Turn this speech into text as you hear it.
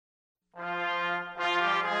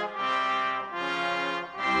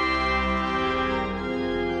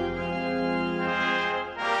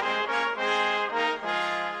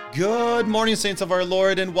Good morning, saints of our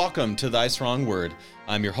Lord, and welcome to Thy Strong Word.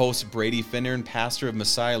 I'm your host, Brady Finnern, pastor of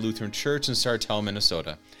Messiah Lutheran Church in Sartell,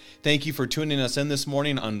 Minnesota. Thank you for tuning us in this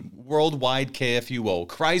morning on Worldwide KFUO.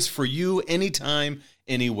 Christ for you, anytime,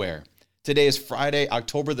 anywhere. Today is Friday,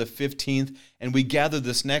 October the 15th, and we gather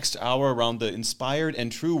this next hour around the inspired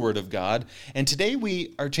and true Word of God. And today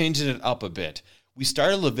we are changing it up a bit. We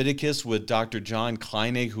started Leviticus with Dr. John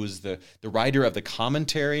Kleinig, who is the writer of the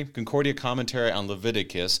commentary, Concordia commentary on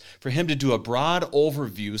Leviticus, for him to do a broad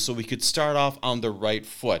overview so we could start off on the right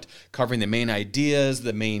foot, covering the main ideas,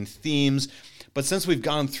 the main themes. But since we've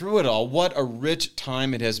gone through it all, what a rich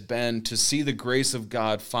time it has been to see the grace of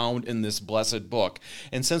God found in this blessed book.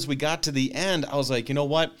 And since we got to the end, I was like, you know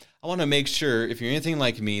what? I want to make sure, if you're anything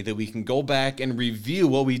like me, that we can go back and review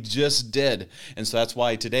what we just did. And so that's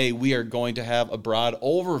why today we are going to have a broad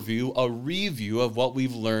overview, a review of what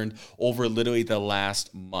we've learned over literally the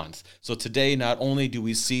last month. So today, not only do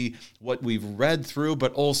we see what we've read through,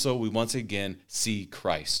 but also we once again see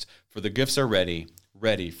Christ. For the gifts are ready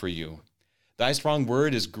for you. Thy Strong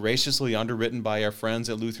Word is graciously underwritten by our friends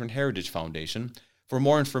at Lutheran Heritage Foundation. For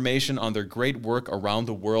more information on their great work around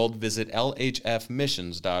the world, visit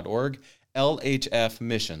lhfmissions.org,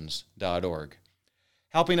 lhfmissions.org.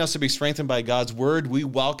 Helping us to be strengthened by God's Word, we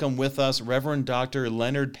welcome with us Reverend Dr.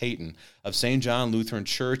 Leonard Payton of St. John Lutheran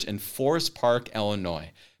Church in Forest Park,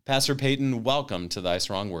 Illinois. Pastor Payton, welcome to Thy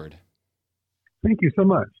Strong Word. Thank you so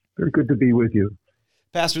much. Very good to be with you.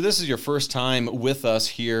 Pastor, this is your first time with us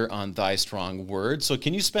here on Thy Strong Word, so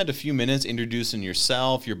can you spend a few minutes introducing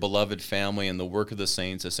yourself, your beloved family, and the work of the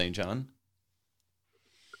saints of St. John?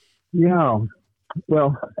 Yeah,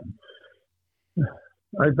 well,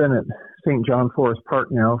 I've been at St. John Forest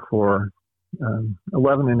Park now for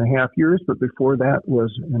 11 and a half years, but before that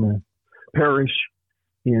was in a parish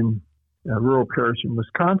in a rural parish in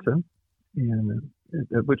Wisconsin, and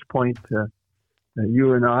at which point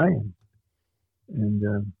you and I and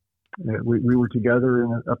we were together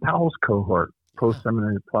in a PALS cohort,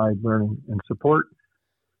 Post-Seminary Applied Learning and Support,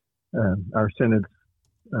 our Synod's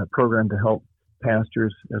program to help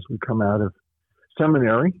pastors as we come out of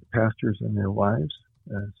seminary, pastors and their wives.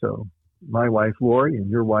 So my wife, Lori, and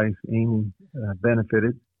your wife, Amy,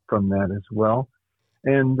 benefited from that as well.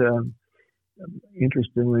 And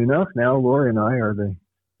interestingly enough, now Lori and I are the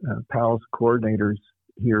PALS coordinators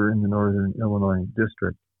here in the Northern Illinois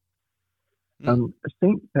District.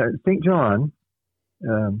 St. John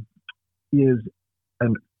is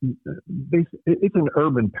it's an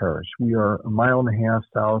urban parish. We are a mile and a half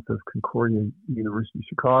south of Concordia University,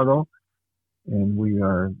 Chicago, and we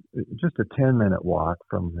are just a 10-minute walk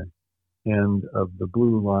from the end of the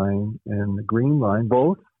blue line and the green line,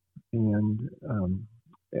 both, and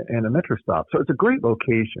a metro stop. So it's a great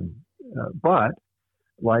location, but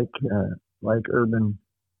like urban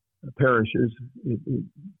parishes, it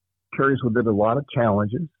carries with it a lot of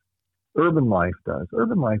challenges. Urban life does.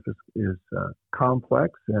 Urban life is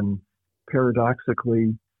complex, and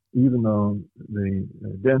paradoxically, even though the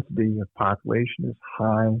density of population is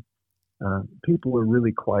high, people are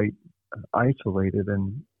really quite isolated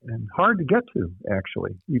and hard to get to,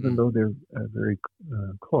 actually, even though they're very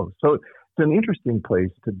close. So it's an interesting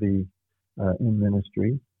place to be in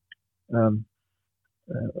ministry.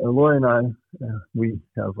 Lori and I, we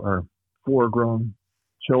have our 4 grown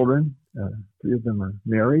children. 3 of them are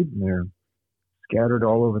married, and they're scattered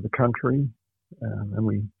all over the country. And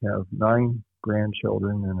we have 9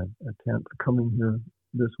 grandchildren and a 10th coming here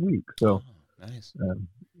this week. So nice.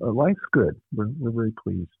 Life's good. We're very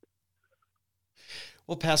pleased.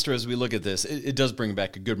 Well, Pastor, as we look at this, it does bring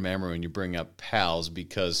back a good memory when you bring up PALS,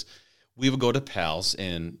 because we would go to PALS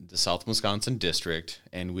in the South Wisconsin district,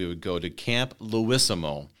 and we would go to Camp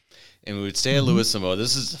Louisimo. And we would stay at Louisimo.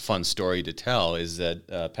 This is a fun story to tell, is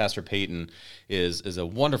that Pastor Payton is a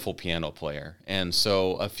wonderful piano player. And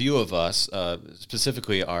so a few of us,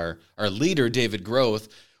 specifically our leader, David Groth,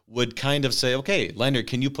 would kind of say, okay, Leonard,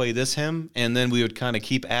 can you play this hymn? And then we would kind of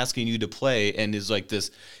keep asking you to play, and it's like this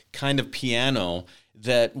kind of piano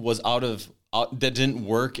that was that didn't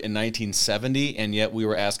work in 1970, and yet we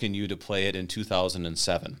were asking you to play it in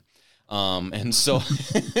 2007. And so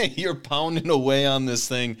you're pounding away on this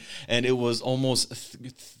thing, and it was almost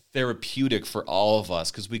therapeutic for all of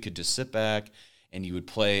us, because we could just sit back and you would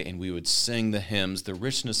play and we would sing the hymns, the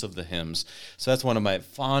richness of the hymns. So that's one of my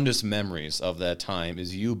fondest memories of that time,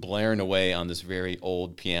 is you blaring away on this very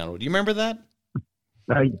old piano. Do you remember that?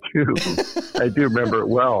 I do. I do remember it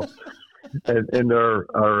well. And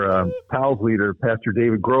our PALS leader, Pastor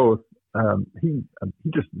David Groth, he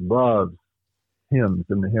just loves hymns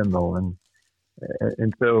and the hymnal, and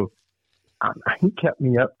so he kept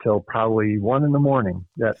me up till probably 1 a.m.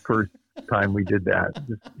 that first time we did that.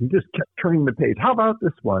 He just kept turning the page. How about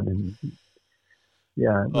this one? And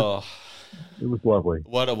yeah, it was lovely.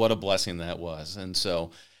 What a blessing that was. And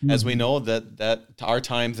so as we Mm-hmm. know that our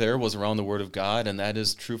time there was around the Word of God, and that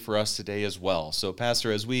is true for us today as well. So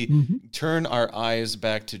Pastor, as we Mm-hmm. turn our eyes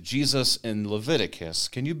back to Jesus in Leviticus,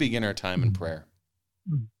 can you begin our time in prayer?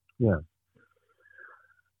 Yeah.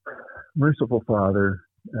 Merciful Father,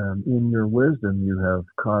 in your wisdom, you have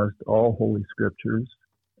caused all holy scriptures,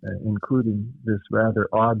 including this rather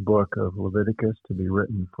odd book of Leviticus, to be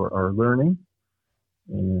written for our learning.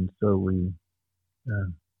 And so we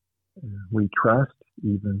trust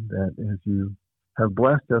even that as you have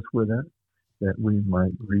blessed us with it, that we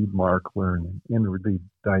might read, mark, learn, and inwardly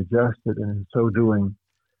digest it, and in so doing,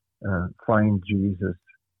 find Jesus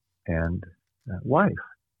and life.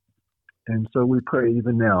 And so we pray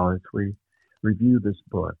even now as we review this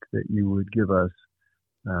book that you would give us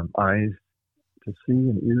eyes to see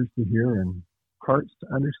and ears to hear and hearts to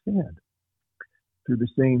understand. Through the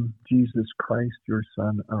same Jesus Christ, your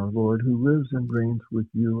Son, our Lord, who lives and reigns with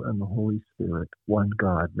you and the Holy Spirit, one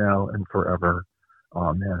God, now and forever.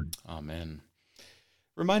 Amen. Amen.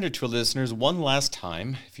 Reminder to our listeners, one last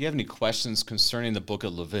time, if you have any questions concerning the book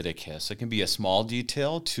of Leviticus, it can be a small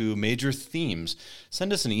detail to major themes,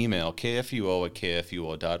 send us an email,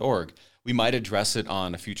 kfuo@kfuo.org. We might address it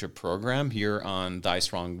on a future program here on Thy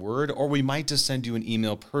Strong Word, or we might just send you an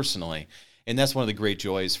email personally. And that's one of the great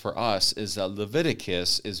joys for us, is that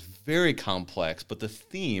Leviticus is very complex, but the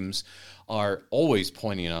themes are always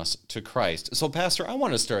pointing us to Christ. So, Pastor, I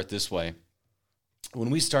want to start this way. When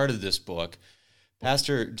we started this book,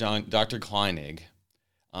 Pastor Dr. Kleinig,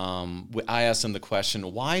 I asked him the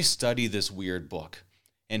question, why study this weird book?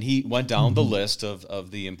 And he went down the list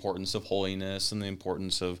of the importance of holiness and the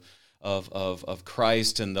importance of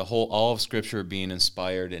Christ and all of Scripture being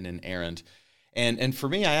inspired and inerrant. And for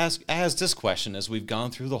me, I asked this question as we've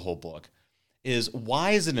gone through the whole book, is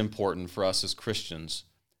why is it important for us as Christians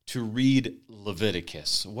to read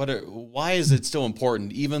Leviticus? Why is it still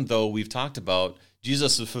important, even though we've talked about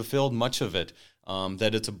Jesus has fulfilled much of it,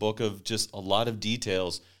 that it's a book of just a lot of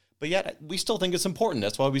details, but yet we still think it's important.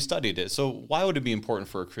 That's why we studied it. So why would it be important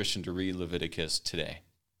for a Christian to read Leviticus today?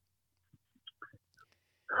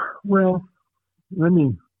 Well, let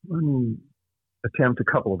me attempt a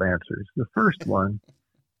couple of answers. The first one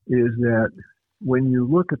is that when you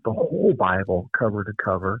look at the whole Bible cover to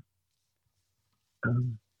cover,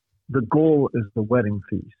 the goal is the wedding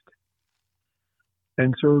feast.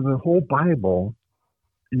 And so the whole Bible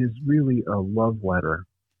is really a love letter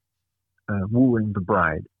wooing the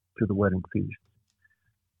bride to the wedding feast.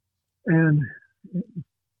 And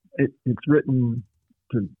it's written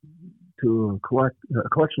to a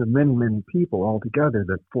collection of many, many people all together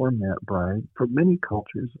that form that bride for many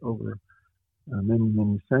cultures over many,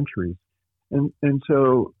 many centuries. And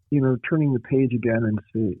so, turning the page again and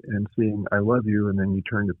seeing I love you, and then you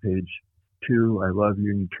turn to page 2, I love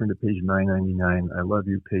you, and you turn to page 999, I love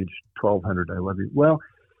you, page 1200, I love you. Well,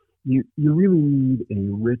 you really need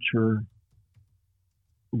a richer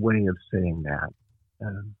way of saying that.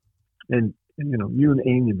 And you and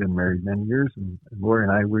Amy have been married many years, and Lori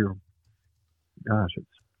and I,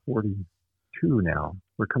 it's 42 now.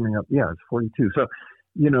 We're coming up, it's 42. So,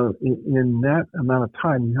 in that amount of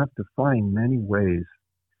time, you have to find many ways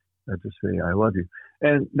to say I love you,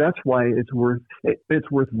 and that's why it's worth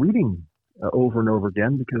reading over and over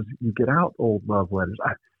again, because you get out old love letters.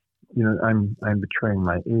 I'm betraying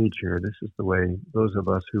my age here. This is the way those of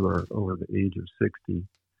us who are over the age of 60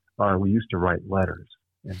 are. We used to write letters,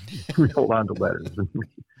 and we hold on to letters.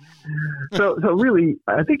 So really,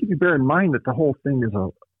 I think if you bear in mind that the whole thing is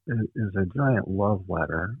a giant love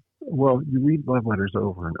letter, well, you read love letters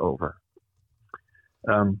over and over.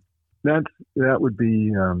 That would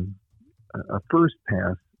be a first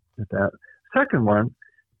pass at that. Second one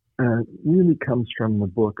really comes from the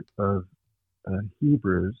book of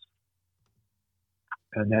Hebrews,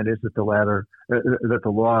 and that is that the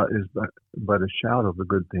law is but a shadow of the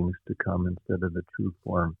good things to come instead of the true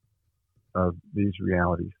form of these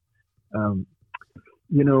realities.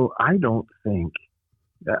 I don't think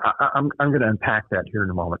I'm going to unpack that here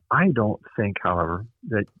in a moment. I don't think, however,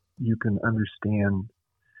 that you can understand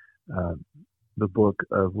the book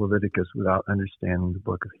of Leviticus without understanding the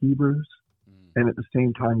book of Hebrews, and at the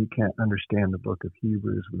same time, you can't understand the book of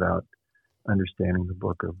Hebrews without understanding the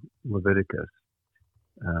book of Leviticus.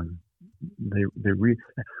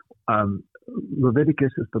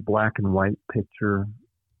 Leviticus is the black and white picture.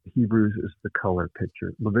 Hebrews is the color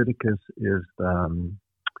picture. Leviticus is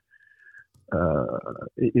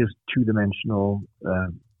two-dimensional.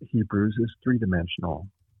 Hebrews is three-dimensional.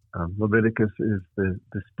 Leviticus is the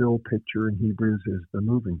still picture, and Hebrews is the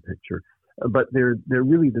moving picture. But they're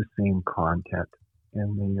really the same content,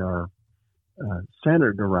 and they are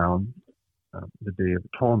centered around the Day of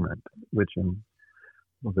Atonement, which in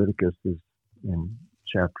Leviticus is in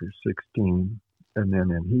chapter 16, and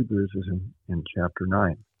then in Hebrews is in chapter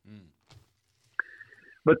 9. Mm.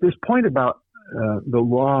 But this point about the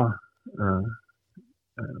law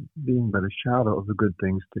being but a shadow of the good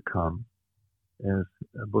things to come, as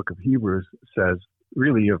the book of Hebrews says,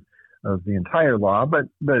 really of the entire law, but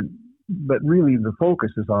really the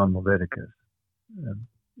focus is on Leviticus,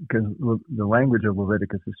 because the language of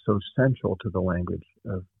Leviticus is so central to the language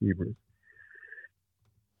of Hebrews.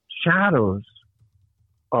 Shadows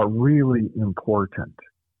are really important.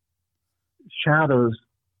 Shadows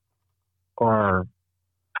are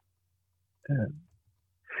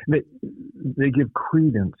they give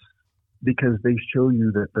credence because they show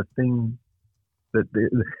you that the thing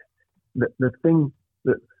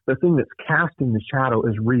that's casting the shadow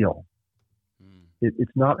is real.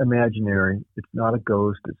 It's not imaginary. It's not a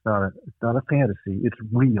ghost. It's not a fantasy. It's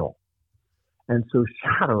real. And so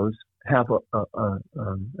shadows have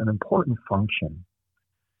an important function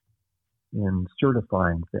in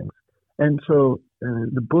certifying things. And so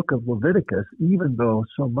the book of Leviticus, even though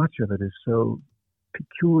so much of it is so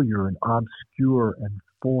peculiar and obscure and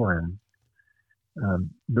foreign,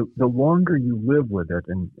 the longer you live with it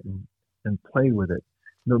and play with it,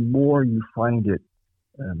 the more you find it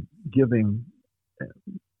giving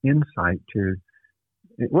insight to,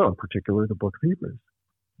 well, in particular, the book of Hebrews.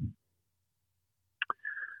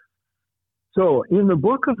 So in the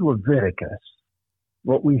book of Leviticus,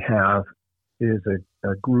 what we have is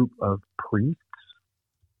a group of priests,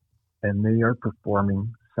 and they are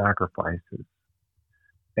performing sacrifices.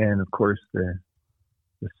 And of course, the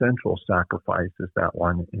central sacrifice is that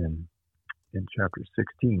one in chapter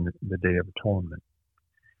 16, the Day of Atonement.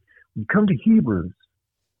 You come to Hebrews,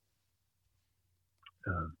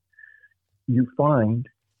 you find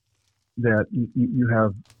that you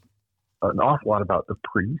have an awful lot about the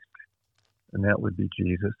priest, and that would be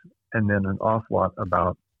Jesus, and then an awful lot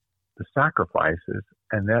about the sacrifices,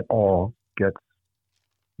 and that all gets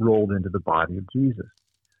rolled into the body of Jesus.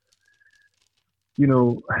 You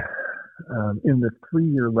know, in the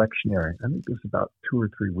 3-year lectionary, I think it was about 2 or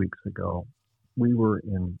 3 weeks ago, we were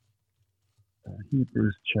in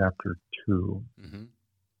Hebrews chapter 2. Mm-hmm.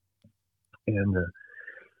 And,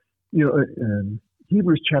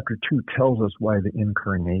 Hebrews chapter 2 tells us why the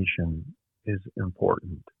incarnation is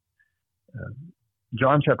important.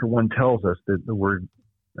 John chapter 1 tells us that the Word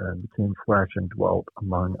became flesh and dwelt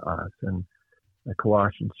among us. And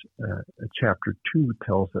Colossians chapter 2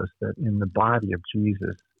 tells us that in the body of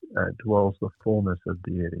Jesus dwells the fullness of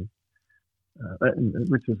deity,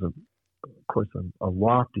 which is, of course, a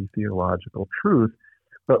lofty theological truth.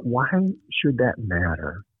 But why should that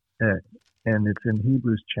matter? And it's in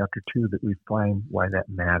Hebrews chapter 2 that we find why that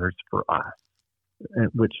matters for us,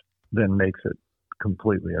 which then makes it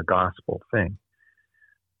completely a gospel thing.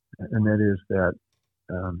 And that is that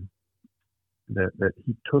that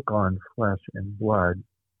he took on flesh and blood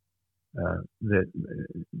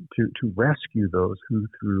to rescue those who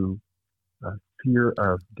through fear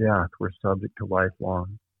of death were subject to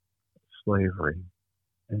lifelong slavery.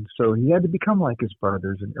 And so he had to become like his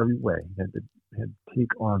brothers in every way. He had to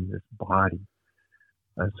take on this body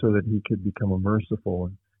so that he could become a merciful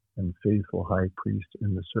and faithful high priest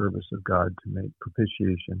in the service of God to make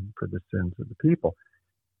propitiation for the sins of the people.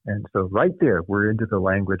 And so right there, we're into the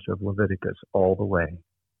language of Leviticus all the way,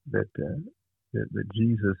 that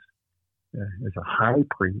Jesus is a high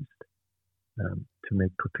priest to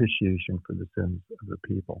make propitiation for the sins of the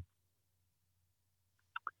people.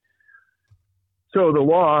 So the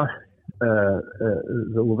law,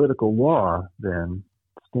 the Levitical law, then,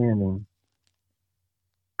 standing,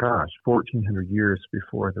 1,400 years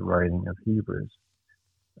before the writing of Hebrews,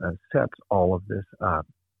 sets all of this up.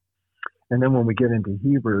 And then when we get into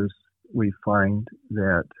Hebrews, we find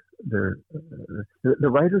that the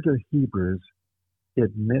writers of Hebrews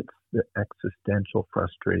admits the existential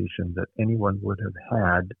frustration that anyone would have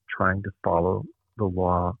had trying to follow the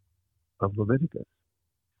law of Leviticus.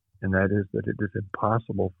 And that is that it is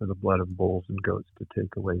impossible for the blood of bulls and goats to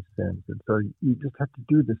take away sins. And so you just have to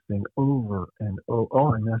do this thing over and over.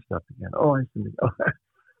 Oh, I messed up again. Oh, I sinned again. Oh,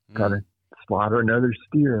 got to slaughter another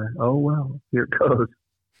steer. Oh, well, here it goes.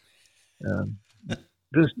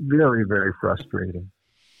 Just very, very frustrating.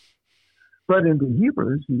 But in the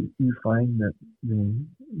Hebrews, you find that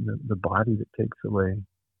the body that takes away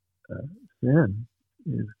sin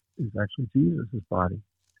is actually Jesus' body.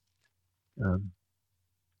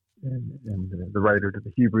 And the writer to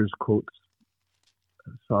the Hebrews quotes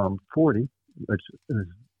Psalm 40, which is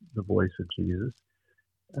the voice of Jesus.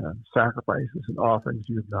 Sacrifices and offerings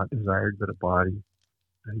you have not desired, but a body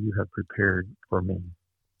you have prepared for me.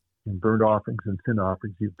 In burnt offerings and sin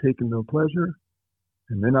offerings you've taken no pleasure.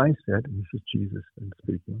 And then I said, and this is Jesus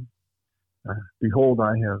speaking, behold,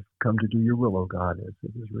 I have come to do your will, O God, as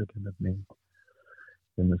it is written of me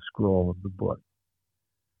in the scroll of the book.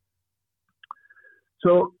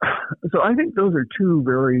 So I think those are two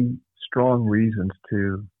very strong reasons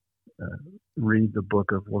to read the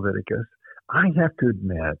book of Leviticus. I have to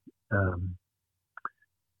admit,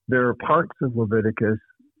 there are parts of Leviticus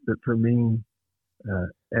that for me,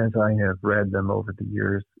 as I have read them over the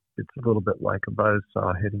years, it's a little bit like a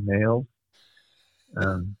buzzsaw hitting nails.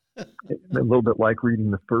 A little bit like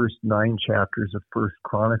reading the first 9 chapters of First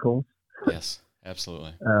Chronicles. Yes,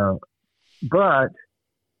 absolutely. But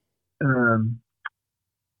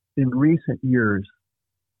in recent years,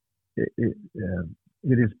 it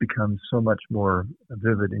has become so much more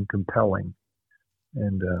vivid and compelling,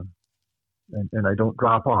 and I don't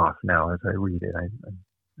drop off now as I read it.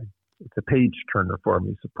 It's a page turner for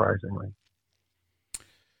me, surprisingly.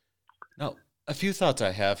 Now, a few thoughts I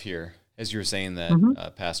have here as you're saying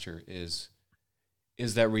that, Pastor, is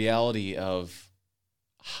that reality of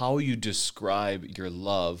how you describe your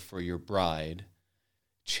love for your bride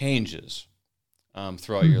changes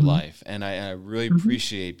throughout your life. And I really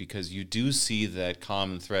appreciate, because you do see that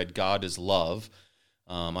common thread. God is love,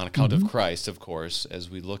 on account of Christ, of course. As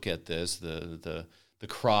we look at this, the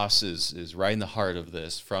cross is right in the heart of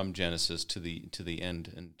this, from Genesis to the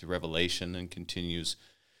end and to Revelation, and continues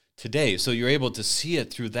today. So you're able to see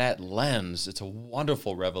it through that lens. It's a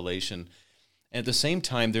wonderful revelation. And at the same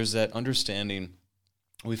time, there's that understanding.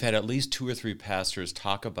 We've had at least 2 or 3 pastors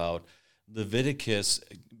talk about Leviticus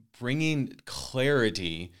bringing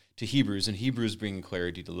clarity to Hebrews, and Hebrews bringing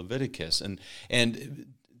clarity to Leviticus. And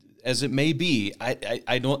as it may be,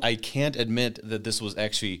 I can't admit that this was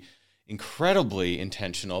actually incredibly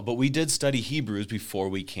intentional, but we did study Hebrews before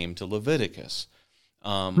we came to Leviticus.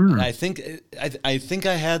 And I think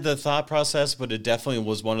I had the thought process, but it definitely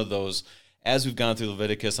was one of those. As we've gone through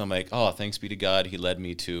Leviticus, I'm like, oh, thanks be to God, He led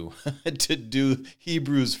me to to do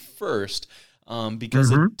Hebrews first, because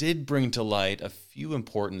it did bring to light a few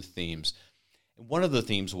important themes. One of the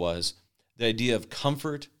themes was the idea of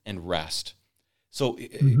comfort and rest. So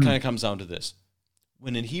it kind of comes down to this.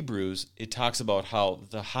 When in Hebrews, it talks about how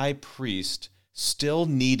the high priest still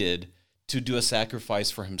needed to do a sacrifice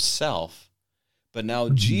for himself. But now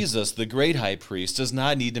Jesus, the great high priest, does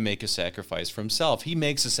not need to make a sacrifice for himself. He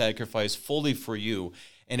makes a sacrifice fully for you.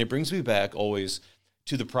 And it brings me back always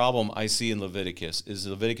to the problem I see in Leviticus, is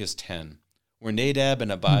Leviticus 10, where Nadab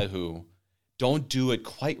and Abihu don't do it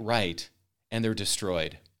quite right, and they're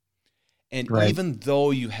destroyed. And even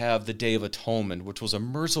though you have the Day of Atonement, which was a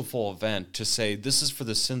merciful event to say, this is for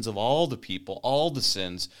the sins of all the people, all the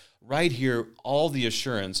sins, right here, all the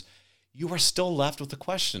assurance, you are still left with the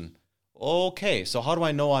question, okay, so how do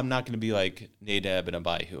I know I'm not going to be like Nadab and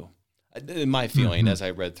Abihu? In my feeling as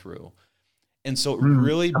I read through. And so it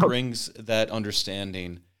really brings that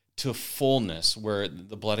understanding to fullness, where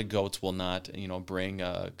the blood of goats will not, bring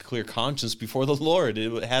a clear conscience before the Lord.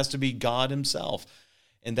 It has to be God Himself.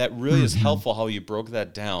 And that really is helpful how you broke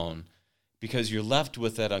that down, because you're left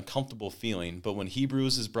with that uncomfortable feeling. But when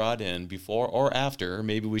Hebrews is brought in before or after,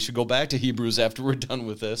 maybe we should go back to Hebrews after we're done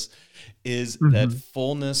with this, is that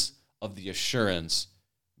fullness of the assurance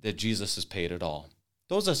that Jesus has paid it all.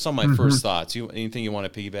 Those are some of my first thoughts. Anything you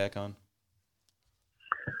want to piggyback on?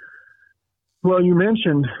 Well, you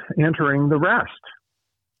mentioned entering the rest,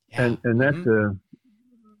 and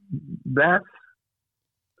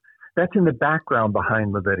that's in the background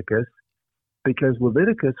behind Leviticus, because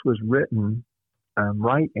Leviticus was written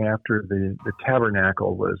right after the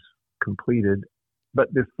tabernacle was completed,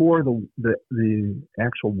 but before the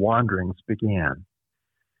actual wanderings began.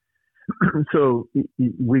 So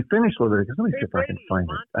we finished Leviticus. Let me see if I can find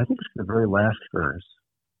it. I think it's the very last verse.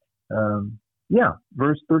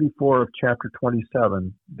 Verse 34 of chapter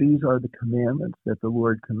 27. These are the commandments that the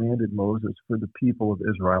Lord commanded Moses for the people of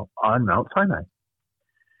Israel on Mount Sinai.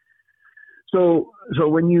 So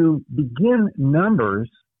when you begin Numbers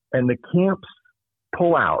and the camps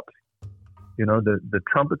pull out, the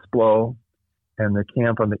trumpets blow and the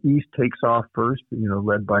camp on the east takes off first,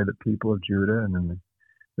 led by the people of Judah, and then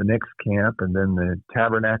the next camp, and then the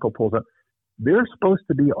tabernacle pulls up. They're supposed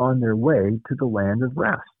to be on their way to the land of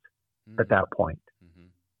rest at that point.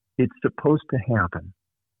 It's supposed to happen.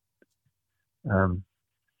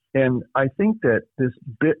 And I think that this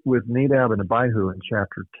bit with Nadab and Abihu in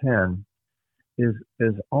chapter 10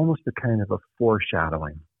 is almost a kind of a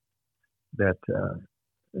foreshadowing that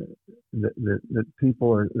that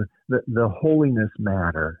people are the holiness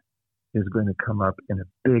matter is going to come up in a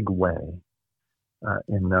big way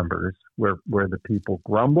in Numbers, where the people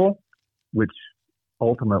grumble, which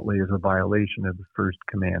ultimately is a violation of the first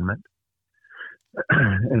commandment,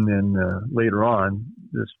 and then later on,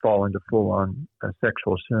 just fall into full-on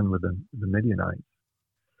sexual sin with the Midianites.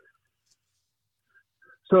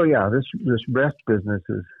 So yeah, this rest business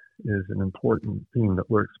is an important theme that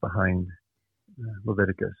lurks behind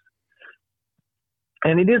Leviticus.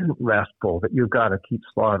 And it isn't restful that you've got to keep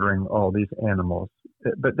slaughtering all these animals.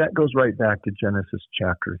 But that goes right back to Genesis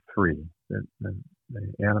chapter 3. That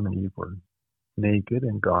Adam and Eve were naked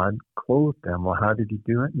and God clothed them. Well, how did he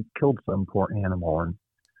do it? He killed some poor animal and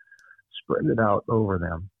spread it out over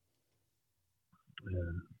them.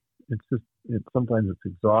 Sometimes it's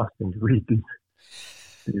exhausting to read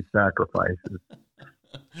these sacrifices.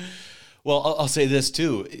 Well, I'll say this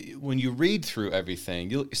too. When you read through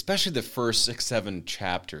everything, especially the first 6-7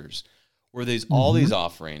 chapters, where there's all these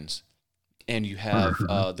offerings, and you have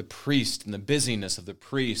the priest and the busyness of the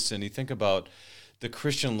priests, and you think about the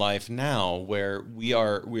Christian life now, where we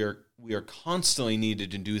are constantly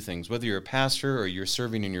needed to do things, whether you're a pastor or you're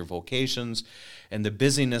serving in your vocations, and the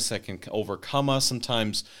busyness that can overcome us.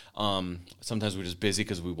 Sometimes we're just busy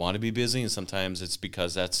because we want to be busy, and sometimes it's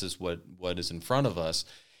because that's just what is in front of us.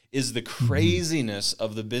 Is the craziness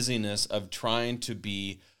of the busyness of trying to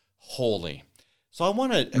be holy. So I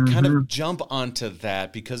want to kind of jump onto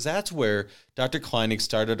that, because that's where Dr. Kleinig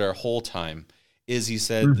started our whole time. Is he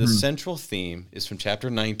said the central theme is from chapter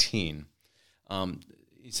 19.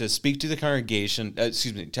 He says, speak to the congregation,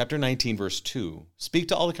 chapter 19, verse 2. Speak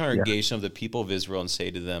to all the congregation of the people of Israel and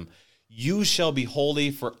say to them, you shall be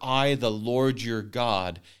holy, for I, the Lord your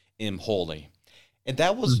God, am holy. And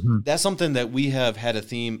that's something that we have had a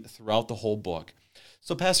theme throughout the whole book.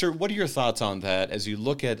 So, Pastor, what are your thoughts on that as you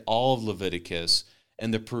look at all of Leviticus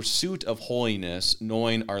and the pursuit of holiness,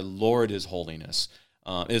 knowing our Lord is holy?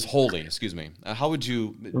 How would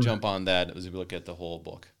you jump on that as we look at the whole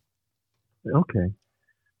book? Okay.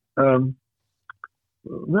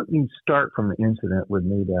 Let me start from the incident with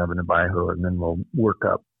Nadab and Abihu, and then we'll work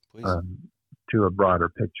up to a broader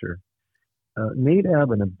picture.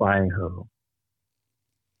 Nadab and Abihu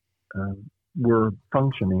were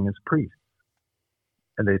functioning as priests,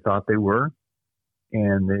 and they thought they were,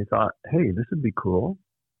 and they thought, hey, this would be cool,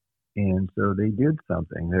 and so they did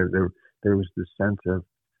something. There was this sense of,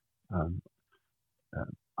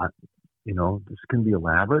 this can be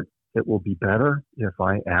elaborate. It will be better if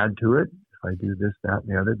I add to it, if I do this, that,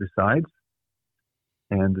 and the other besides,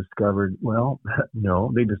 and discovered, well, no,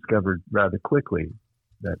 they discovered rather quickly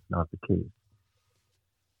that's not the case.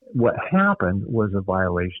 What happened was a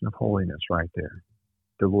violation of holiness right there.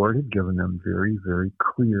 The Lord had given them very, very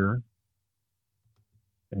clear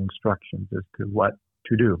instructions as to what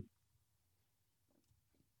to do.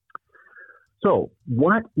 So,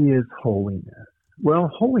 what is holiness? Well,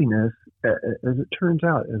 holiness, as it turns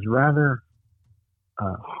out, is rather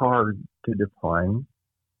hard to define.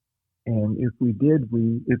 And if we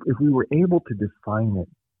were able to define it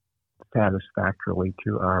satisfactorily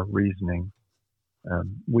to our reasoning,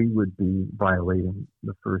 we would be violating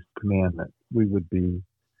the first commandment. We would be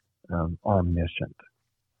omniscient,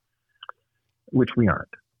 which we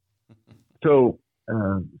aren't. So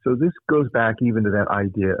this goes back even to that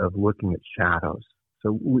idea of looking at shadows.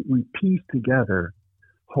 So we piece together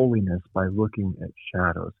holiness by looking at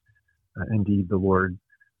shadows. Indeed, the Lord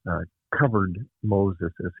covered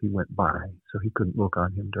Moses as he went by, so he couldn't look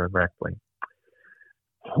on him directly.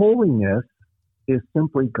 Holiness is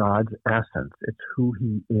simply God's essence. It's who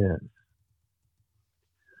he is.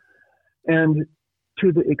 And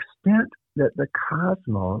to the extent that the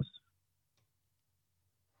cosmos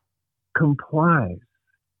complies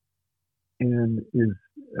and is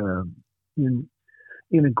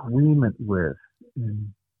in agreement with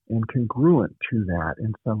and congruent to that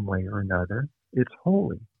in some way or another, it's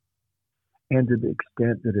holy. And to the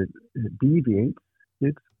extent that it deviates,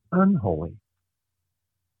 it's unholy.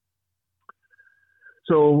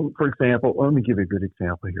 So, for example, let me give you a good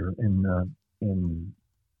example here. In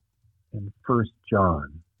 1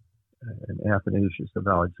 John, and Athanasius of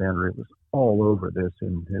Alexandria was all over this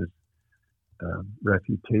in his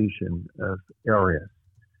refutation of Arius.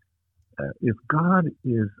 If God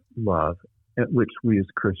is love, at which we as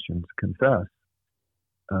Christians confess,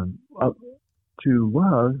 to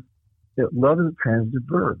love, love is a transitive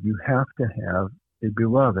verb. You have to have a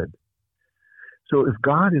beloved. So if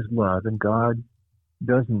God is love and God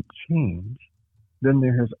doesn't change, then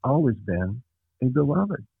there has always been a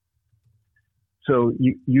beloved. So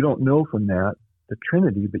you don't know from that the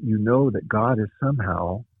Trinity, but you know that God is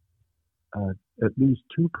somehow at least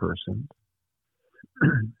two persons.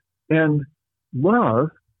 And love,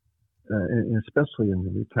 and especially in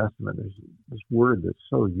the New Testament, there's this word that's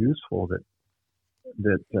so useful that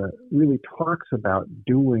really talks about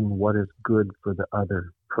doing what is good for the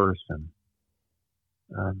other person.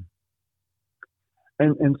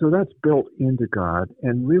 And so that's built into God.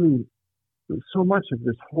 And really, so much of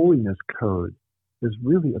this holiness code is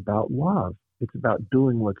really about love. It's about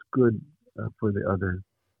doing what's good for the other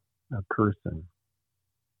person.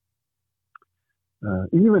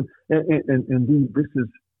 Indeed, this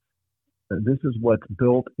is what's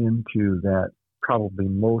built into that probably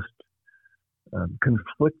most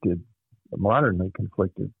modernly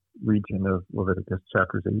conflicted region of Leviticus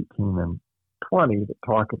chapters 18 and 20 that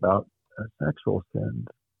talk about sexual sins.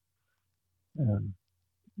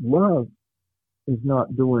 Love is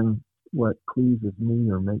not doing what pleases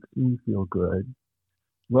me or makes me feel good.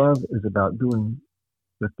 Love is about doing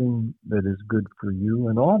the thing that is good for you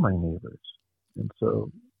and all my neighbors. And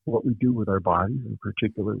so what we do with our bodies, in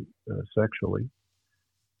particular sexually,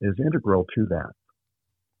 is integral to that.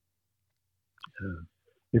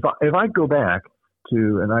 If I go back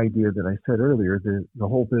to an idea that I said earlier, the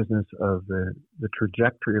whole business of the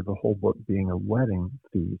trajectory of the whole book being a wedding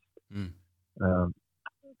feast,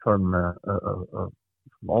 from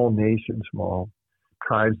all nations, from all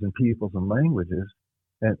tribes and peoples and languages,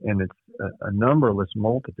 and it's a numberless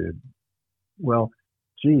multitude. Well,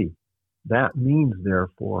 that means,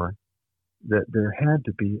 therefore, that there had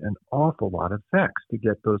to be an awful lot of sex to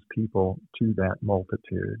get those people to that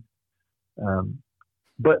multitude.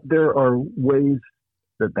 But there are ways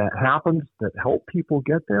that happens that help people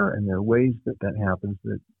get there, and there are ways that happens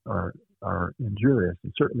that are injurious.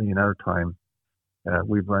 And certainly in our time,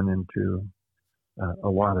 we've run into a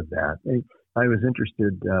lot of that. I was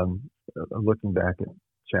interested, looking back at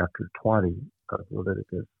chapter 20 of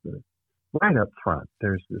Leviticus, right up front,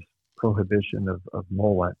 there's this prohibition of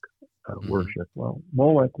Molech worship. Well,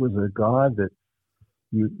 Molech was a god that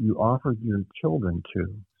you offered your children to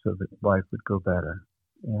so that life would go better.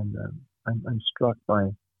 And I'm struck by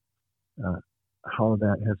how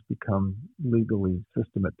that has become legally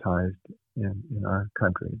systematized in our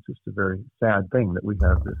country. It's just a very sad thing that we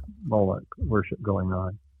have this Molech worship going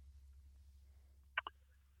on.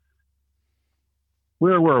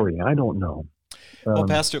 Where were we? I don't know. Well,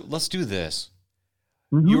 Pastor, let's do this.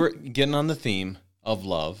 Mm-hmm. You were getting on the theme of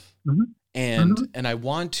love, and I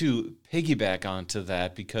want to piggyback onto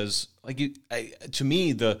that because, to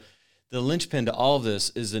me, the linchpin to all of this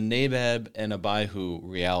is the Nadab and Abihu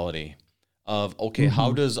reality of,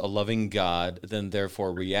 how does a loving God then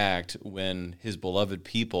therefore react when his beloved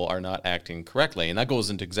people are not acting correctly? And that goes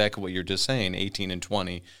into exactly what you're just saying, 18 and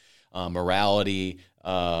 20, morality,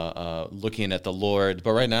 looking at the Lord.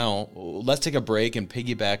 But right now, let's take a break and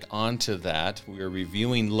piggyback onto that. We are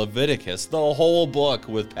reviewing Leviticus, the whole book,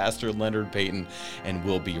 with Pastor Leonard Payton, and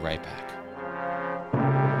we'll be right back.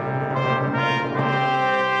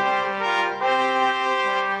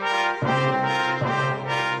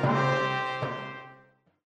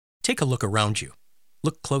 Take a look around you.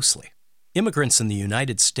 Look closely. Immigrants in the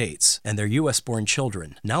United States and their U.S.-born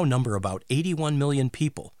children now number about 81 million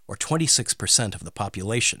people, or 26% of the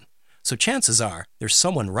population. So chances are there's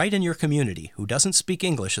someone right in your community who doesn't speak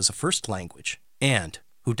English as a first language and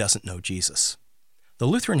who doesn't know Jesus. The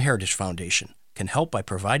Lutheran Heritage Foundation can help by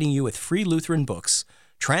providing you with free Lutheran books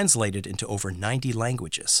translated into over 90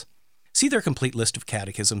 languages. See their complete list of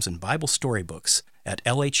catechisms and Bible storybooks at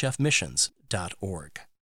lhfmissions.org.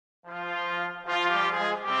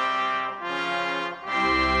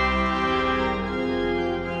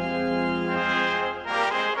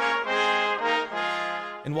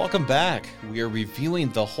 And welcome back. We are reviewing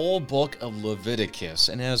the whole book of Leviticus.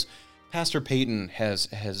 And as Pastor Payton has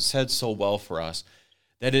said so well for us,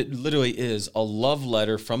 that it literally is a love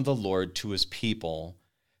letter from the Lord to his people,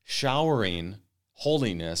 showering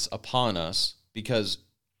holiness upon us because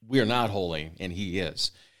we are not holy and he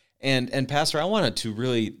is. And Pastor, I wanted to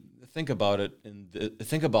really think about it and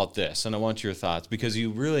think about this, and I want your thoughts, because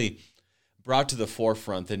you really brought to the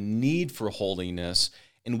forefront the need for holiness.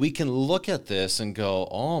 And we can look at this and go,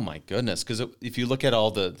 oh my goodness, because if you look at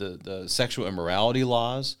all the sexual immorality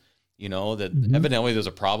laws, that evidently there's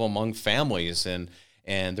a problem among families and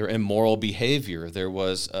their immoral behavior. There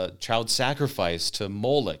was a child sacrifice to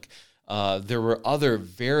Molech. There were other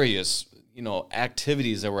various,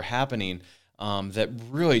 activities that were happening that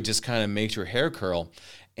really just kind of makes your hair curl.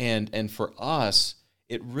 And for us,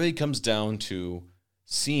 it really comes down to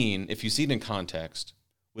seeing, if you see it in context,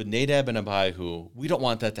 with Nadab and Abihu, we don't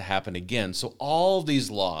want that to happen again. So all these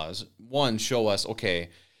laws, one, show us, okay,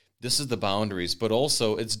 this is the boundaries, but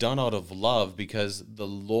also it's done out of love because the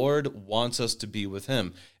Lord wants us to be with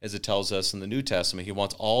him. As it tells us in the New Testament, he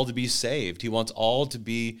wants all to be saved. He wants all to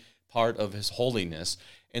be part of his holiness.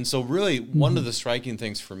 And so really one of the striking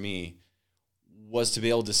things for me was to be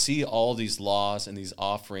able to see all these laws and these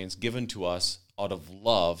offerings given to us out of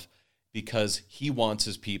love because he wants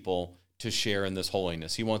his people to share in this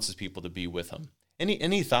holiness. He wants his people to be with him.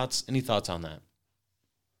 Any thoughts on that?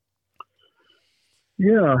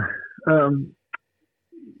 Yeah.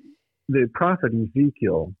 The prophet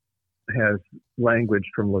Ezekiel has language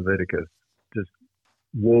from Leviticus just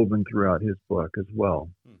woven throughout his book as well.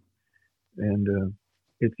 And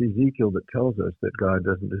it's Ezekiel that tells us that God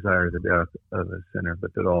doesn't desire the death of a sinner,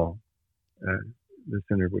 but that all the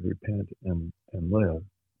sinner would repent and live.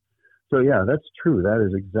 So yeah, that's true. That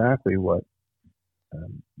is exactly what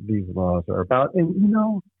these laws are about. And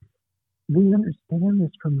we understand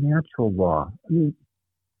this from natural law. I mean,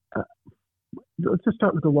 let's just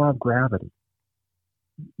start with the law of gravity.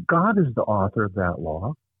 God is the author of that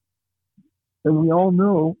law, and we all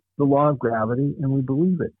know the law of gravity, and we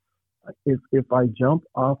believe it. If I jump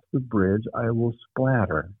off the bridge, I will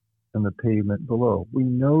splatter on the pavement below. We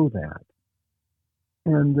know that.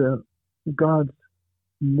 And God's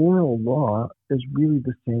moral law is really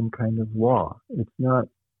the same kind of law. It's not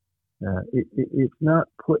it's not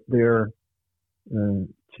put there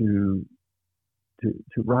to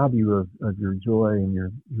rob you of your joy and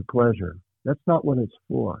your pleasure. That's not what it's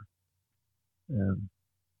for.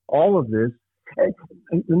 All of this,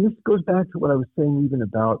 and this goes back to what I was saying even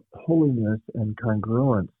about holiness and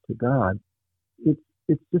congruence to God.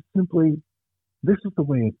 It's just simply, this is the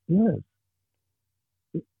way it is.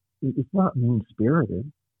 It's not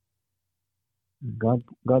mean-spirited. God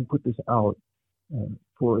put this out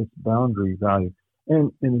for its boundary value.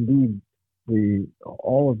 And indeed,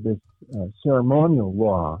 all of this ceremonial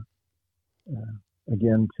law,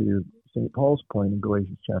 again to St. Paul's point in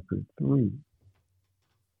Galatians chapter 3,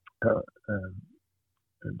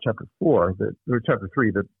 chapter 4, chapter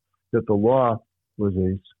 3, that the law was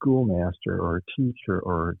a schoolmaster or a teacher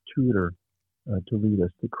or a tutor to lead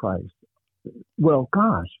us to Christ. Well,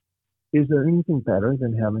 gosh, is there anything better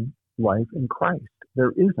than having life in Christ?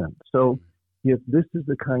 There isn't. So if this is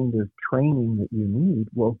the kind of training that you need,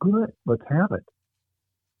 well, good, let's have it.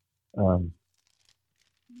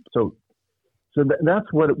 So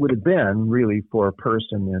that's what it would have been really for a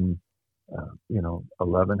person in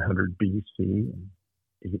 1100 BC and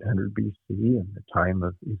 800 BC and the time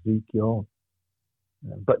of Ezekiel.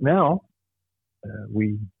 But now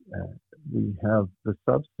we have the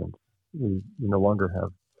substance. We no longer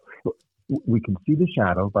have. We can see the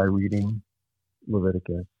shadow by reading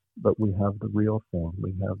Leviticus, but we have the real thing.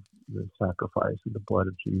 We have the sacrifice of the blood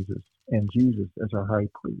of Jesus, and Jesus as our high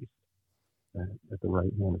priest at the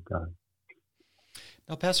right hand of God.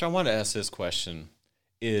 Now, Pastor, I want to ask this question.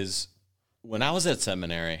 Is when I was at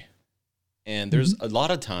seminary, and there's a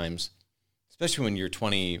lot of times, especially when you're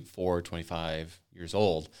 24, 25 years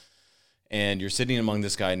old, and you're sitting among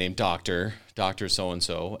this guy named Dr.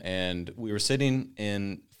 So-and-so, and we were sitting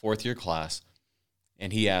in fourth year class,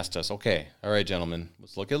 and he asked us, okay, all right, gentlemen,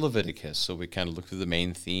 let's look at Leviticus. So we kind of looked through the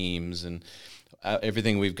main themes and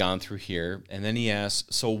everything we've gone through here. And then he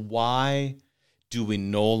asked, so why do we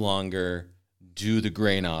no longer do the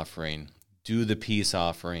grain offering, do the peace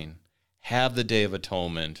offering, have the Day of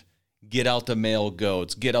Atonement, get out the male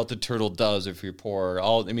goats, get out the turtle doves if you're poor?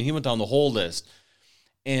 He went down the whole list.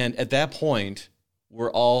 And at that point,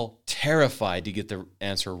 we're all terrified to get the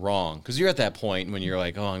answer wrong. Because you're at that point when you're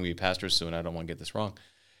like, oh, I'm going to be a pastor soon. I don't want to get this wrong.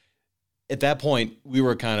 At that point, we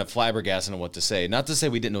were kind of flabbergasted on what to say. Not to say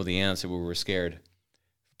we didn't know the answer, but we were scared.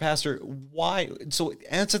 Pastor, why? So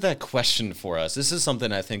answer that question for us. This is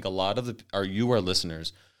something I think a lot of our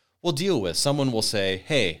listeners will deal with. Someone will say,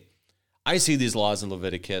 hey, I see these laws in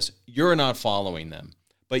Leviticus. You're not following them.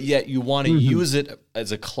 But yet you want to use it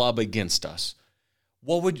as a club against us.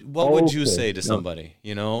 What would you say to somebody,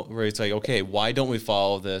 where it's like, okay, why don't we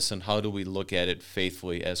follow this, and how do we look at it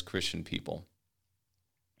faithfully as Christian people?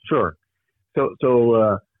 Sure. So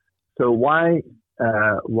why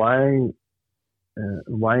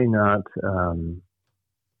not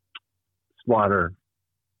slaughter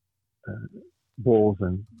bulls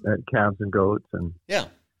and calves and goats and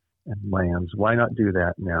lambs? Why not do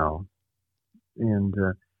that now? And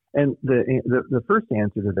the first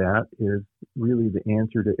answer to that is really the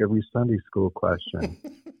answer to every Sunday school question,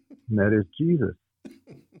 and that is Jesus.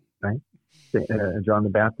 Right? John the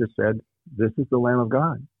Baptist said, "This is the Lamb of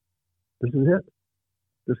God. This is it.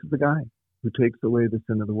 This is the guy." who takes away the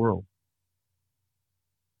sin of the world.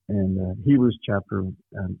 And Hebrews chapter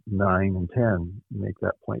 9 and 10 make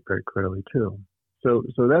that point very clearly too. So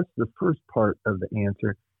that's the first part of the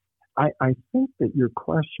answer. I think that your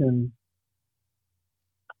question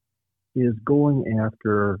is going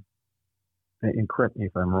after, and correct me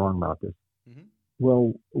if I'm wrong about this, mm-hmm.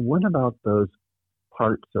 Well, what about those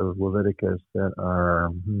parts of Leviticus that are,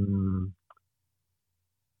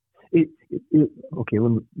 okay,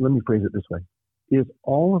 let me phrase it this way. Is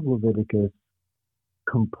all of Leviticus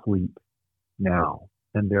complete now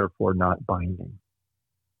and therefore not binding?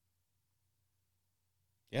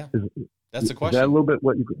 Yeah, that's the question. Is that a little bit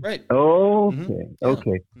what you... Right. Okay, mm-hmm.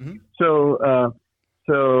 Okay. Yeah. Mm-hmm.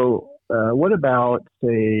 So what about,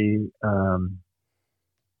 say,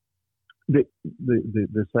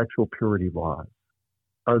 the sexual purity laws?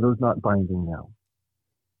 Are those not binding now?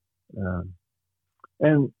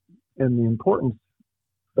 And the importance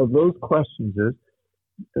of those questions is,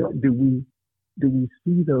 do we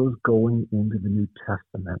see those going into the New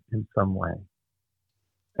Testament in some way?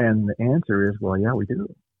 And the answer is, well, yeah, we do.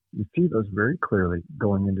 You see those very clearly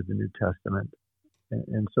going into the New Testament.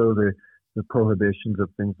 And so the prohibitions of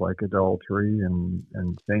things like adultery and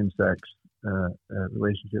same-sex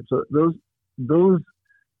relationships. So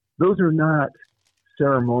those are not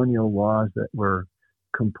ceremonial laws that were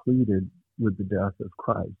completed with the death of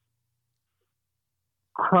Christ.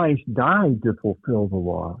 Christ died to fulfill the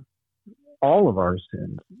law, all of our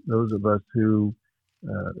sins. Those of us who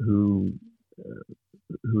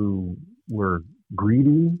were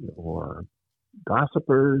greedy or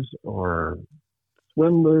gossipers or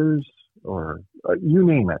swindlers or you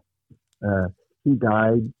name it. He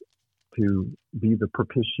died to be the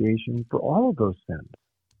propitiation for all of those sins.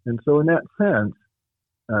 And so in that sense,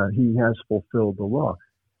 he has fulfilled the law.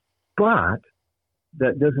 But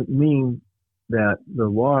that doesn't mean that the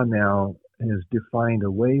law now is defined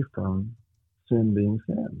away from sin being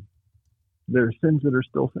sin. There are sins that are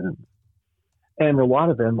still sins. And a lot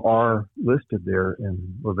of them are listed there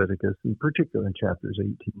in Leviticus, in particular in chapters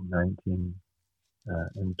 18, 19,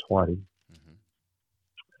 and 20.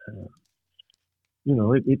 Mm-hmm.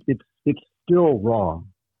 It's still wrong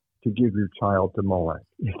to give your child to Molech.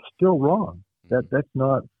 It's still wrong. That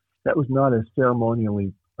was not a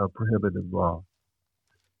ceremonially prohibited law.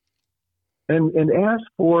 And as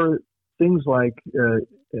for things like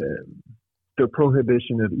the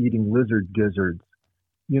prohibition of eating lizard gizzards,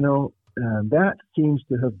 that seems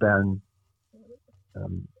to have been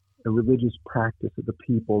a religious practice of the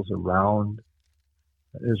peoples around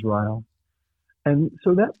Israel. And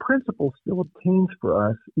so that principle still obtains for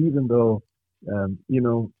us, even though,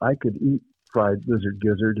 I could eat fried lizard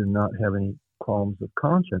gizzard and not have any qualms of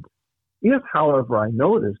conscience. If, however, I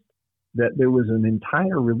noticed that there was an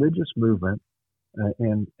entire religious movement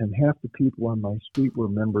and half the people on my street were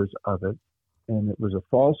members of it, and it was a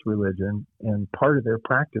false religion, and part of their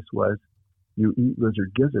practice was you eat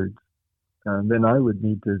lizard gizzards, then I would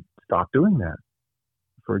need to stop doing that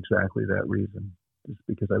for exactly that reason. Just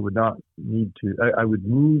because I would not need to, I would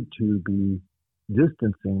need to be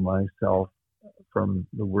distancing myself from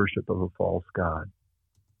the worship of a false god.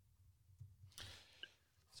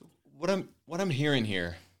 So what I'm hearing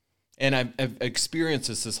here, and I've experienced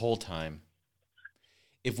this whole time.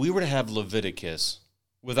 If we were to have Leviticus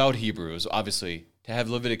without Hebrews, obviously, to have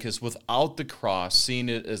Leviticus without the cross, seeing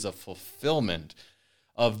it as a fulfillment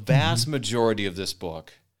of vast majority of this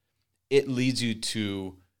book, it leads you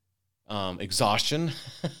to exhaustion,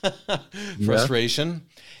 frustration,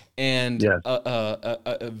 and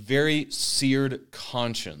a very seared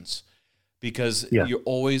conscience, because you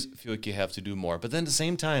always feel like you have to do more. But then at the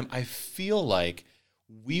same time, I feel like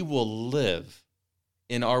we will live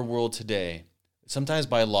in our world today, sometimes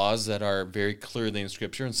by laws that are very clearly in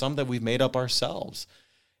Scripture, and some that we've made up ourselves.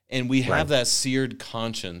 And we have that seared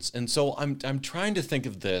conscience. And so I'm trying to think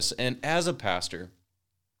of this, and as a pastor,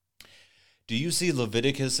 do you see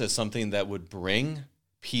Leviticus as something that would bring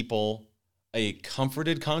people a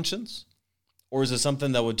comforted conscience? Or is it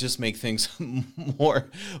something that would just make things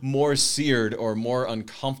more seared or more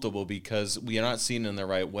uncomfortable because we are not seeing it in the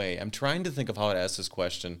right way? I'm trying to think of how to ask this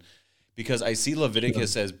question, because I see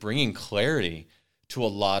Leviticus as bringing clarity to a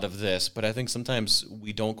lot of this, but I think sometimes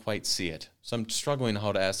we don't quite see it. So I'm struggling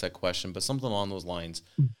how to ask that question, but something along those lines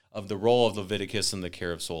of the role of Leviticus in the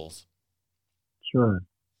care of souls. Sure.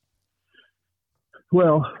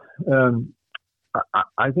 Well,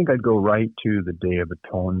 I think I'd go right to the Day of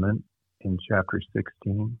Atonement in chapter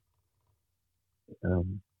 16.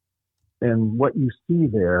 And what you see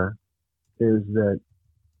there is that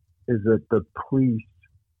the priest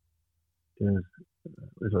is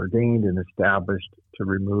is ordained and established to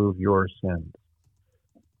remove your sins.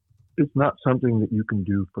 It's not something that you can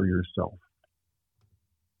do for yourself.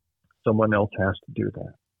 Someone else has to do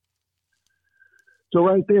that. So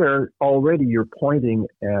right there, already you're pointing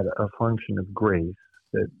at a function of grace,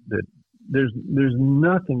 that there's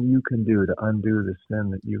nothing you can do to undo the sin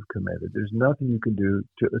that you've committed. There's nothing you can do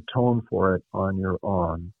to atone for it on your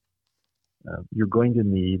own. You're going to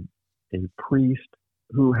need a priest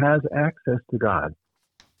who has access to God.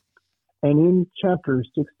 And in chapter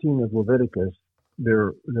 16 of Leviticus,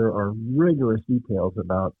 there are rigorous details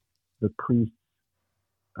about the priest's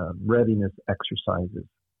readiness exercises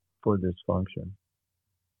for this function.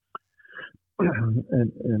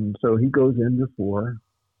 And so he goes in before,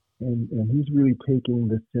 and he's really taking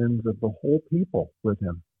the sins of the whole people with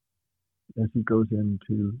him as he goes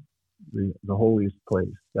into the holiest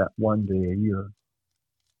place that one day a year.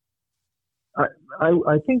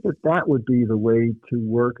 I think that would be the way to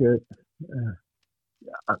work it.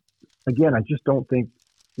 Again, I just don't think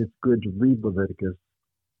it's good to read Leviticus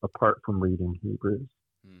apart from reading Hebrews.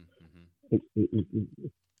 Mm-hmm.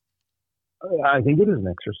 I think it is an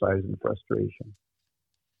exercise in frustration.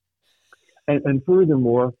 And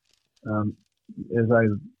furthermore, as I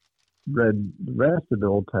read the rest of the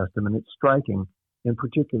Old Testament, it's striking, in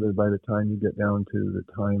particular by the time you get down to the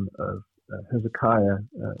time of Hezekiah,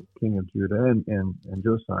 king of Judah, and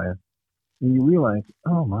Josiah, and you realize,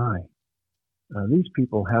 oh my, these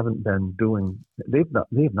people haven't been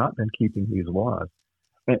they've not been keeping these laws.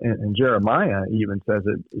 And Jeremiah even says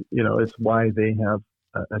it, it's why they have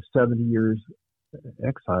a 70 years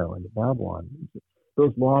exile into Babylon.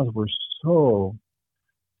 Those laws were so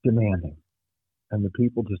demanding, and the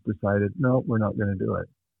people just decided, no, we're not going to do it.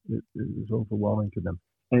 It was overwhelming to them,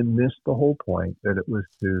 and missed the whole point that it was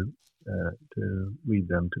to lead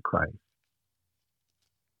them to Christ.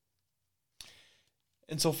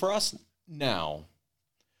 And so for us now,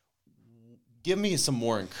 give me some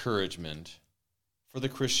more encouragement for the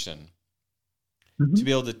Christian to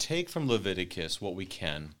be able to take from Leviticus what we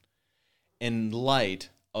can in light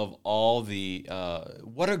of all the,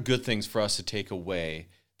 what are good things for us to take away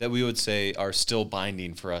that we would say are still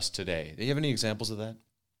binding for us today? Do you have any examples of that?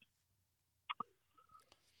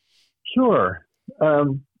 Sure.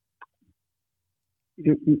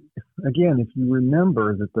 Again, if you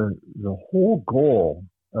remember that the whole goal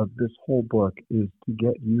of this whole book is to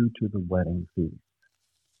get you to the wedding feast.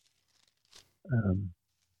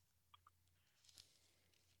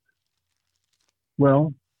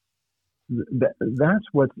 Well, that's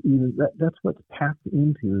what's packed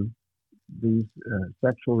into these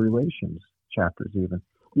sexual relations chapters. Even,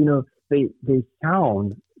 they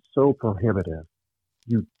sound so prohibitive.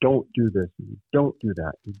 You don't do this, and you don't do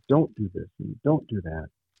that. You don't do this, and you don't do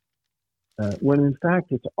that. When in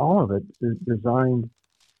fact, it's all of it is designed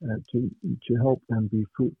to help them be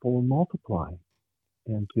fruitful and multiply,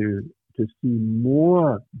 and to see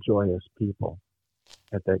more joyous people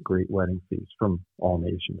at that great wedding feast from all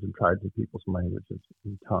nations and tribes and peoples, languages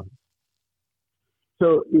and tongues.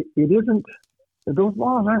 So it isn't; those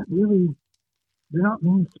laws aren't really. They're not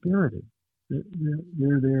mean-spirited.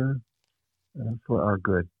 They're there for our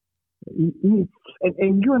good. And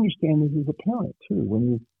you understand this as a parent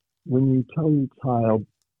too. When you tell your child,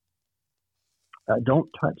 don't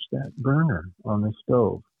touch that burner on the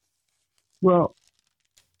stove. Well,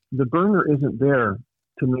 the burner isn't there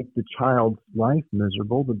to make the child's life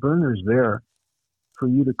miserable. The burner's there for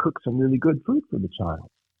you to cook some really good food for the child.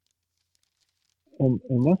 And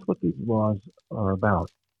that's what these laws are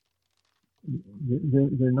about.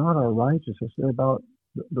 They're not our righteousness. They're about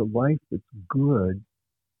the life that's good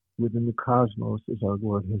within the cosmos as our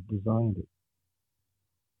Lord has designed it.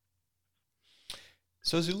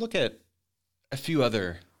 So as we look at a few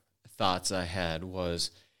other thoughts I had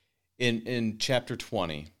was in chapter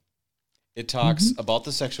 20, it talks about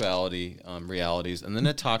the sexuality realities, and then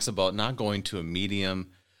it talks about not going to a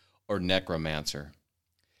medium or necromancer.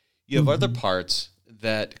 You have other parts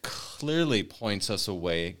that clearly points us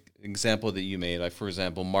away. Example that you made, like for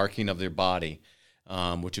example, marking of their body,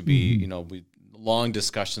 which would be, long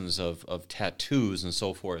discussions of tattoos and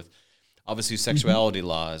so forth. Obviously, sexuality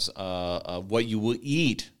laws, what you will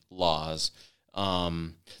eat laws,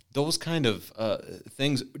 those kind of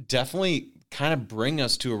things definitely kind of bring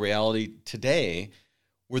us to a reality today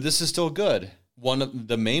where this is still good. One of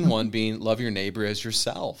the main one being love your neighbor as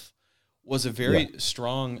yourself was a very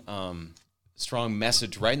strong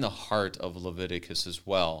message right in the heart of Leviticus as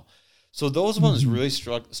well. So those ones really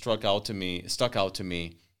stuck out to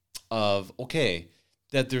me of, okay,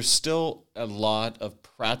 that there's still a lot of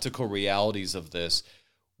practical realities of this,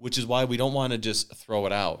 which is why we don't want to just throw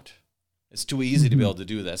it out. It's too easy to be able to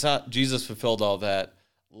do that. It's not Jesus fulfilled all that.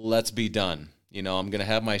 Let's be done. I'm going to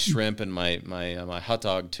have my shrimp and my hot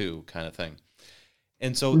dog too, kind of thing.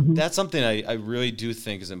 And so that's something I really do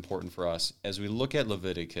think is important for us as we look at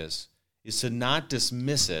Leviticus, is to not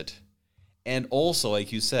dismiss it. And also,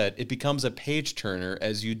 like you said, it becomes a page turner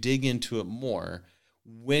as you dig into it more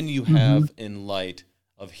when you have in light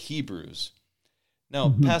of Hebrews.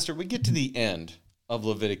 Now, Pastor, we get to the end of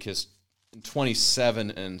Leviticus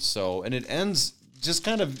 27 and it ends just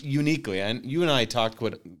kind of uniquely. And you and I talked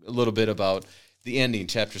a little bit about the ending,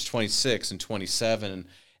 chapters 26 and 27,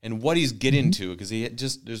 and what he's getting to, because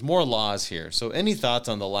there's more laws here. So any thoughts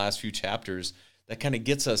on the last few chapters that kind of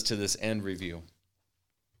gets us to this end review?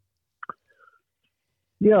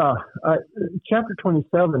 Yeah, chapter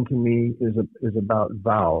 27 to me is about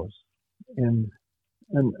vows, and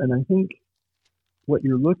I think what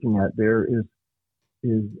you're looking at there is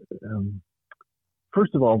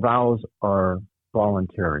first of all, vows are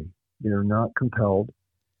voluntary; they are not compelled,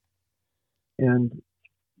 and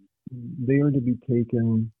they are to be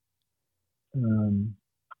taken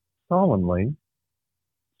solemnly,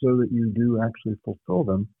 so that you do actually fulfill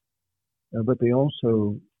them. But they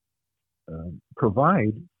also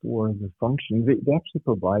provide for the functioning. They actually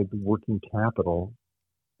provide the working capital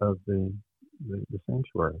of the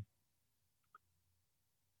sanctuary.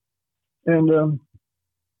 And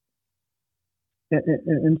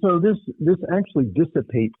so this actually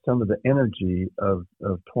dissipates some of the energy of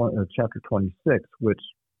chapter 26, which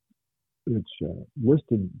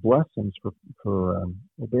listed blessings for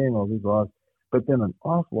obeying all these laws, but then an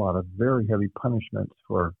awful lot of very heavy punishments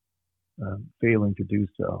for failing to do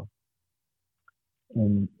so.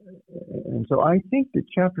 And so I think that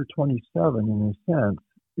chapter 27, in a sense,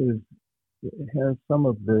 has some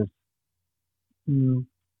of this.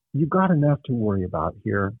 You've got enough to worry about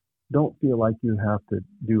here. Don't feel like you have to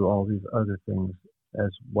do all these other things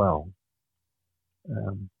as well.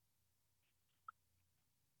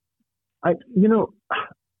 The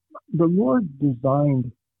Lord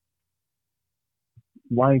designed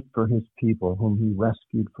life for his people, whom he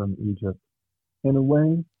rescued from Egypt, in a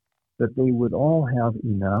way that they would all have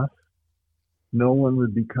enough. No one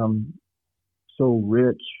would become so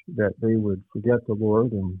rich that they would forget the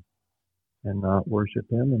Lord and not worship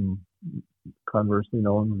him, and conversely,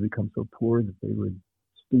 no one would become so poor that they would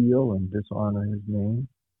steal and dishonor his name.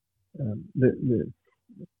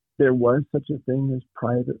 There was such a thing as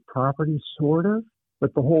private property, sort of,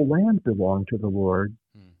 but the whole land belonged to the Lord,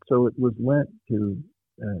 so it was lent to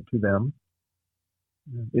them.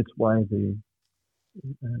 It's why the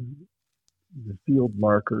field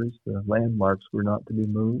markers, the landmarks, were not to be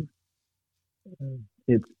moved.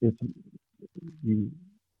 You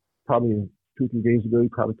probably 2 or 3 days ago, you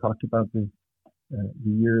probably talked about the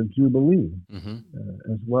year of Jubilee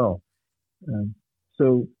as well.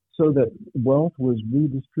 So that wealth was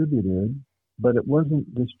redistributed, but it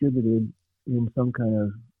wasn't distributed in some kind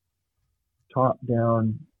of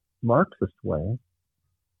top-down Marxist way,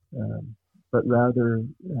 but rather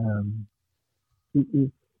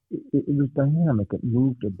it was dynamic. It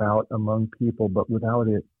moved about among people, but without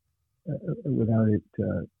it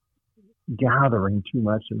gathering too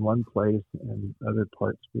much in one place and other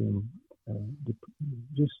parts being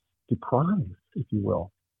just deprived, if you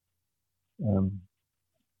will.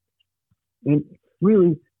 And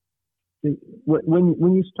really,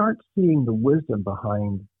 when you start seeing the wisdom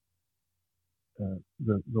behind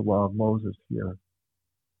the law of Moses here,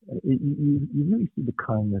 you really see the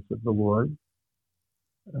kindness of the Lord.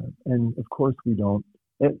 And of course,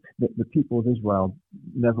 the people of Israel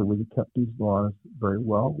never really kept these laws very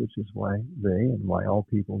well, which is why they and why all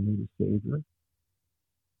people need a Savior.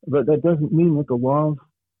 But that doesn't mean that the laws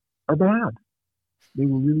are bad. They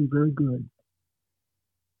were really very good.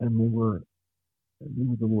 And they were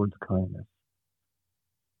the Lord's kindness.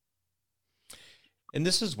 And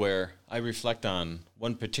this is where I reflect on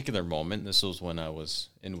one particular moment. This was when I was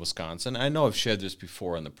in Wisconsin. I know I've shared this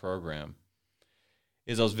before on the program.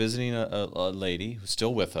 I was visiting a lady who's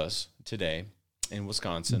still with us today in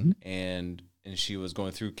Wisconsin, and she was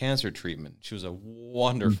going through cancer treatment. She was a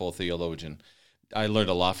wonderful theologian. I learned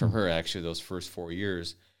a lot from her, actually, those first 4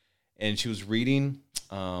 years. And she was reading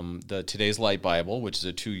the Today's Light Bible, which is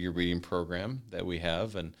a 2-year reading program that we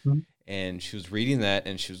have. And she was reading that,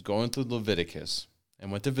 and she was going through Leviticus.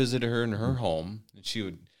 And went to visit her in her home. And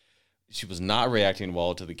she was not reacting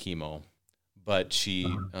well to the chemo, but she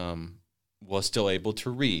was still able to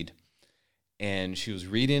read. And she was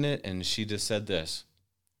reading it, and she just said this: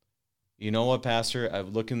 "You know what, Pastor?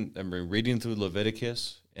 I'm reading through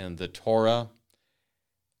Leviticus and the Torah,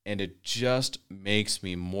 and it just makes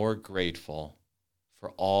me more grateful for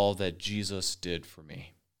all that Jesus did for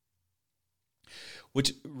me.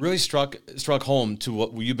 Which really struck home to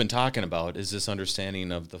what you've been talking about, is this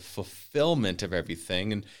understanding of the fulfillment of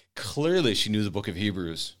everything. And clearly she knew the book of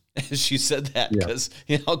Hebrews. She said that because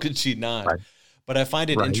how could she not? Right. But I find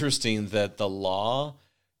it interesting that the law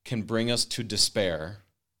can bring us to despair,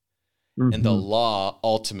 and the law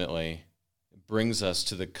ultimately brings us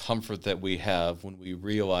to the comfort that we have when we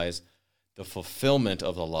realize the fulfillment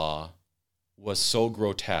of the law was so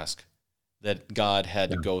grotesque that God had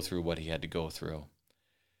to go through what he had to go through.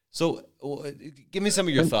 So give me some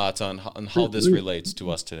of your thoughts on how this relates to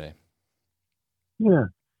us today. Yeah.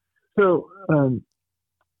 So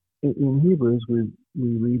in Hebrews, we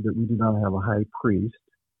read that we do not have a high priest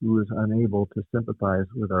who is unable to sympathize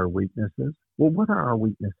with our weaknesses. Well, what are our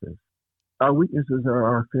weaknesses? Our weaknesses are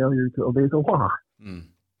our failure to obey the law,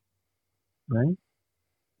 right?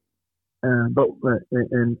 But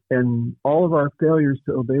all of our failures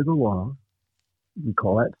to obey the law, we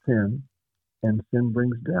call that sin, and sin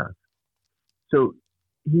brings death. So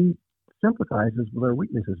he sympathizes with our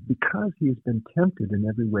weaknesses because he has been tempted in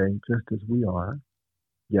every way, just as we are,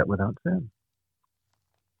 yet without sin.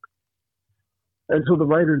 And so the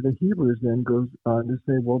writer of the Hebrews then goes on to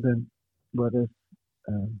say, well, then let us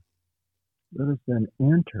then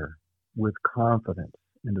enter with confidence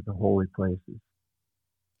into the holy places,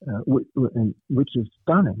 which is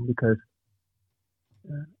stunning because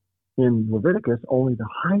in Leviticus, only the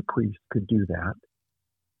high priest could do that.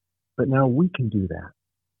 But now we can do that.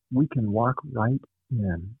 We can walk right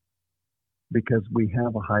in because we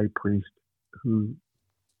have a high priest who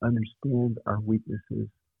understands our weaknesses,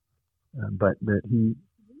 but that he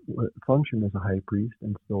functioned as a high priest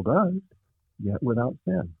and still does, yet without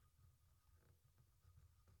sin.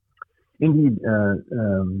 Indeed,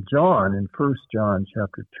 John in 1 John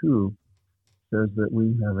chapter 2 says that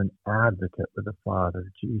we have an advocate with the Father,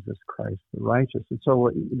 Jesus Christ the righteous. And so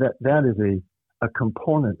that is a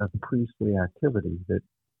component of priestly activity,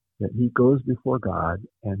 that he goes before God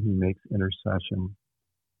and he makes intercession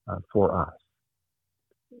for us.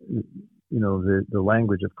 You know, the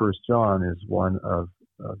language of 1 John is one of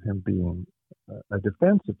him being a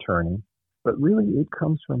defense attorney, but really it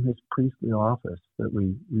comes from his priestly office that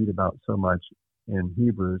we read about so much in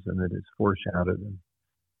Hebrews and that is foreshadowed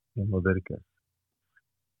in Leviticus.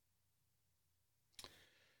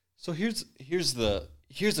 So here's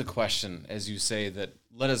the question, as you say, that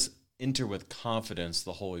let us enter with confidence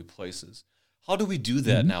the holy places. How do we do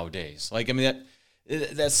that nowadays? Like, I mean,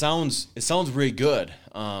 that sounds really good.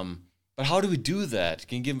 But how do we do that?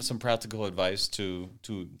 Can you give some practical advice to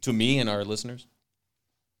me and our listeners?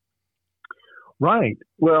 Right.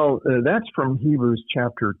 Well, that's from Hebrews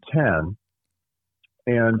chapter 10,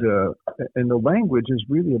 and the language is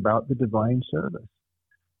really about the divine service.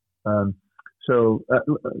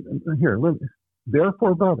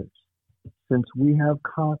 Therefore, brothers, since we have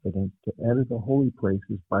confidence to enter the holy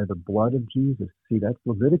places by the blood of Jesus, see, that's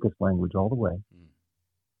Leviticus language all the way,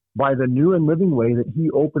 by the new and living way that he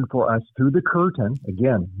opened for us through the curtain,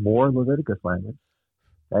 again, more Leviticus language,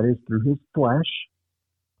 that is through his flesh.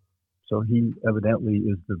 So he evidently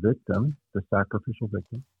is the victim, the sacrificial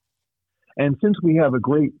victim. And since we have a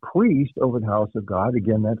great priest over the house of God,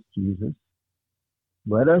 again, that's Jesus,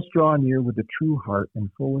 let us draw near with a true heart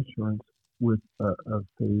and full assurance of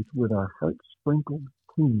faith, with our hearts sprinkled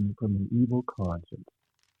clean from an evil conscience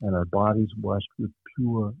and our bodies washed with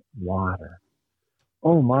pure water.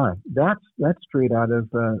 Oh my, that's straight out of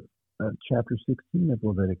chapter 16 of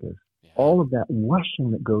Leviticus. Yeah. All of that washing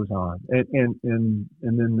that goes on, and then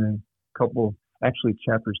the couple, actually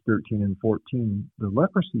chapters 13 and 14, the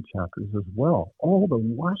leprosy chapters as well. All the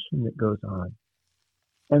washing that goes on,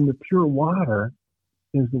 and the pure water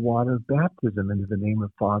is the water of baptism into the name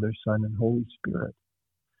of Father, Son, and Holy Spirit.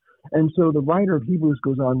 And so the writer of Hebrews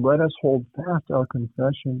goes on, let us hold fast our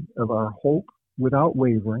confession of our hope without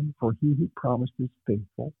wavering, for he who promised is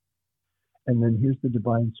faithful. And then here's the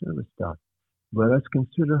divine service stuff. Let us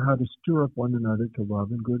consider how to stir up one another to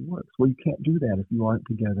love and good works. Well, you can't do that if you aren't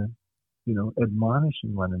together,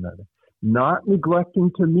 admonishing one another. Not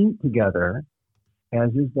neglecting to meet together, as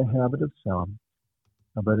is the habit of some,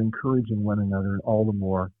 but encouraging one another, and all the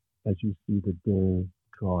more as you see the day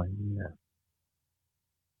drawing near.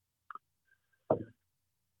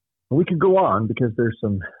 We could go on because there's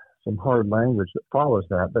some hard language that follows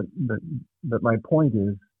that, but my point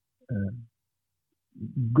is,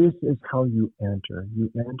 this is how you enter. You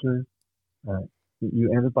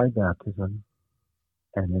enter by baptism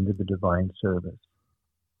and into the divine service,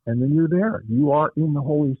 and then you're there. You are in the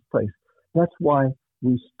holiest place. That's why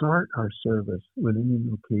we start our service with an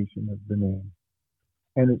invocation of the name.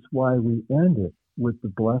 And it's why we end it with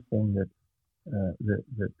the blessing that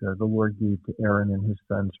the Lord gave to Aaron and his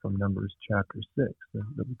sons from Numbers chapter 6,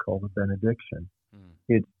 that we call the benediction.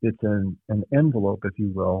 It's an envelope, if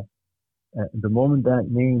you will. The moment that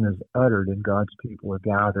name is uttered and God's people are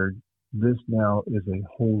gathered, this now is a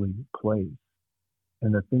holy place.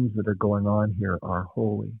 And the things that are going on here are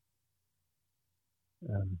holy.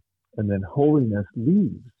 And then holiness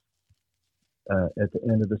leaves at the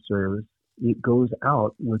end of the service. It goes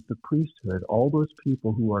out with the priesthood. All those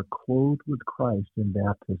people who are clothed with Christ in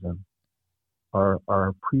baptism are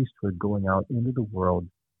our priesthood going out into the world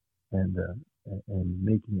and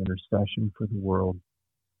making intercession for the world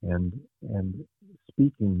and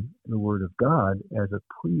speaking the word of God as a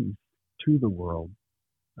priest to the world,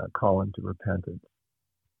 calling to repentance.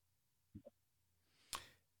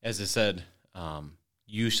 As I said,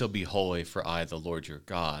 you shall be holy, for I, the Lord your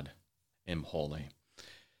God, am holy.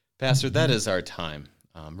 Pastor, that is our time.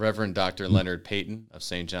 Reverend Dr. Leonard Payton of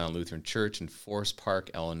St. John Lutheran Church in Forest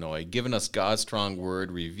Park, Illinois, giving us God's strong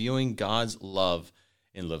word, reviewing God's love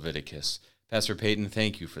in Leviticus. Pastor Payton,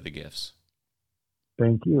 thank you for the gifts.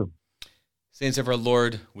 Thank you. Saints of our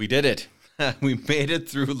Lord, we did it. We made it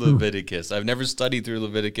through Leviticus. I've never studied through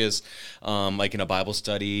Leviticus like in a Bible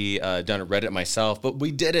study, read it myself, but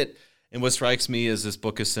we did it. And what strikes me is this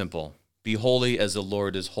book is simple. Be holy as the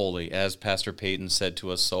Lord is holy. As Pastor Payton said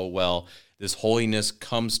to us so well, this holiness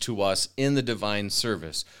comes to us in the divine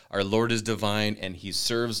service. Our Lord is divine, and he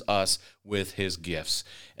serves us with his gifts.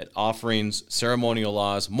 At offerings, ceremonial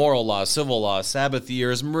laws, moral laws, civil laws, Sabbath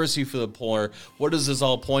years, mercy for the poor. What does this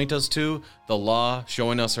all point us to? The law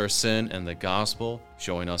showing us our sin, and the gospel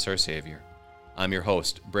showing us our Savior. I'm your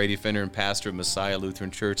host, Brady Finner, and pastor of Messiah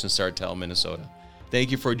Lutheran Church in Sartell, Minnesota. Thank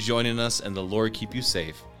you for joining us, and the Lord keep you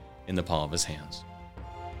safe in the palm of his hands.